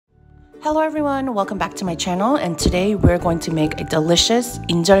Hello everyone, welcome back to my channel, and today we're going to make a delicious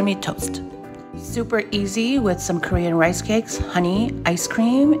Injeolmi toast. Super easy with some Korean rice cakes, honey, ice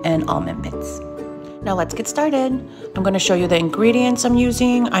cream, and almond bits. Now let's get started. I'm going to show you the ingredients I'm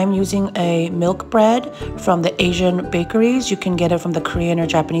using. I'm using a milk bread from the Asian bakeries. You can get it from the Korean or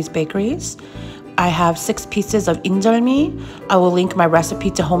Japanese bakeries. I have 6 pieces of Injeolmi. I will link my recipe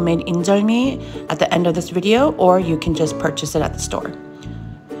to homemade Injeolmi at the end of this video, or you can just purchase it at the store.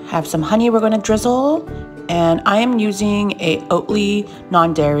 Have some honey we're going to drizzle, and I am using a Oatly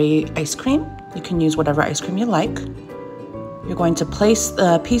non-dairy ice cream. You can use whatever ice cream you like. You're going to place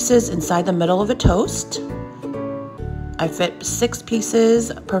the pieces inside the middle of a toast. I fit 6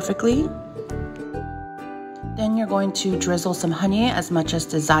 pieces perfectly. Then you're going to drizzle some honey as much as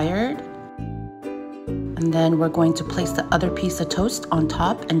desired. And then we're going to place the other piece of toast on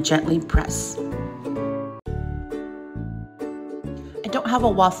top and gently press. I don't have a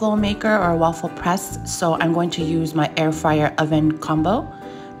waffle maker or a waffle press, so I'm going to use my air fryer oven combo.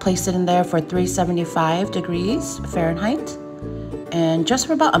 Place it in there for 375 degrees Fahrenheit, and just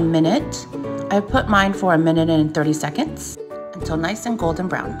for about a minute. I put mine for 1 minute and 30 seconds until nice and golden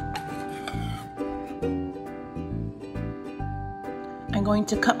brown. I'm going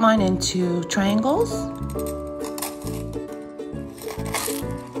to cut mine into triangles.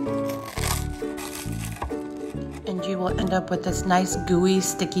 And you will end up with this nice gooey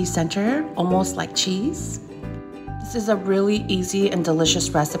sticky center, almost like cheese. This is a really easy and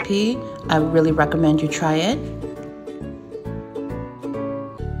delicious recipe. I really recommend you try it.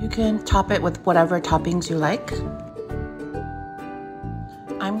 You can top it with whatever toppings you like.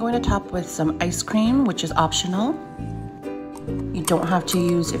 I'm going to top with some ice cream, which is optional. You don't have to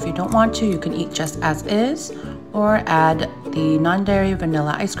use, if you don't want to, you can eat just as is, or add the non-dairy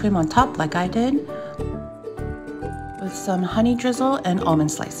vanilla ice cream on top like I did, with some honey drizzle and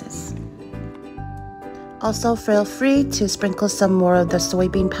almond slices. Also, feel free to sprinkle some more of the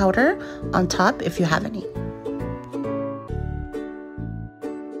soybean powder on top if you have any.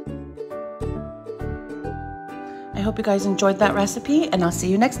 I hope you guys enjoyed that recipe, and I'll see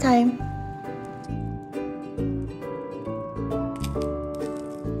you next time.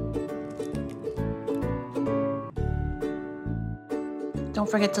 Don't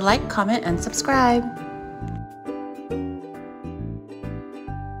forget to like, comment, and subscribe.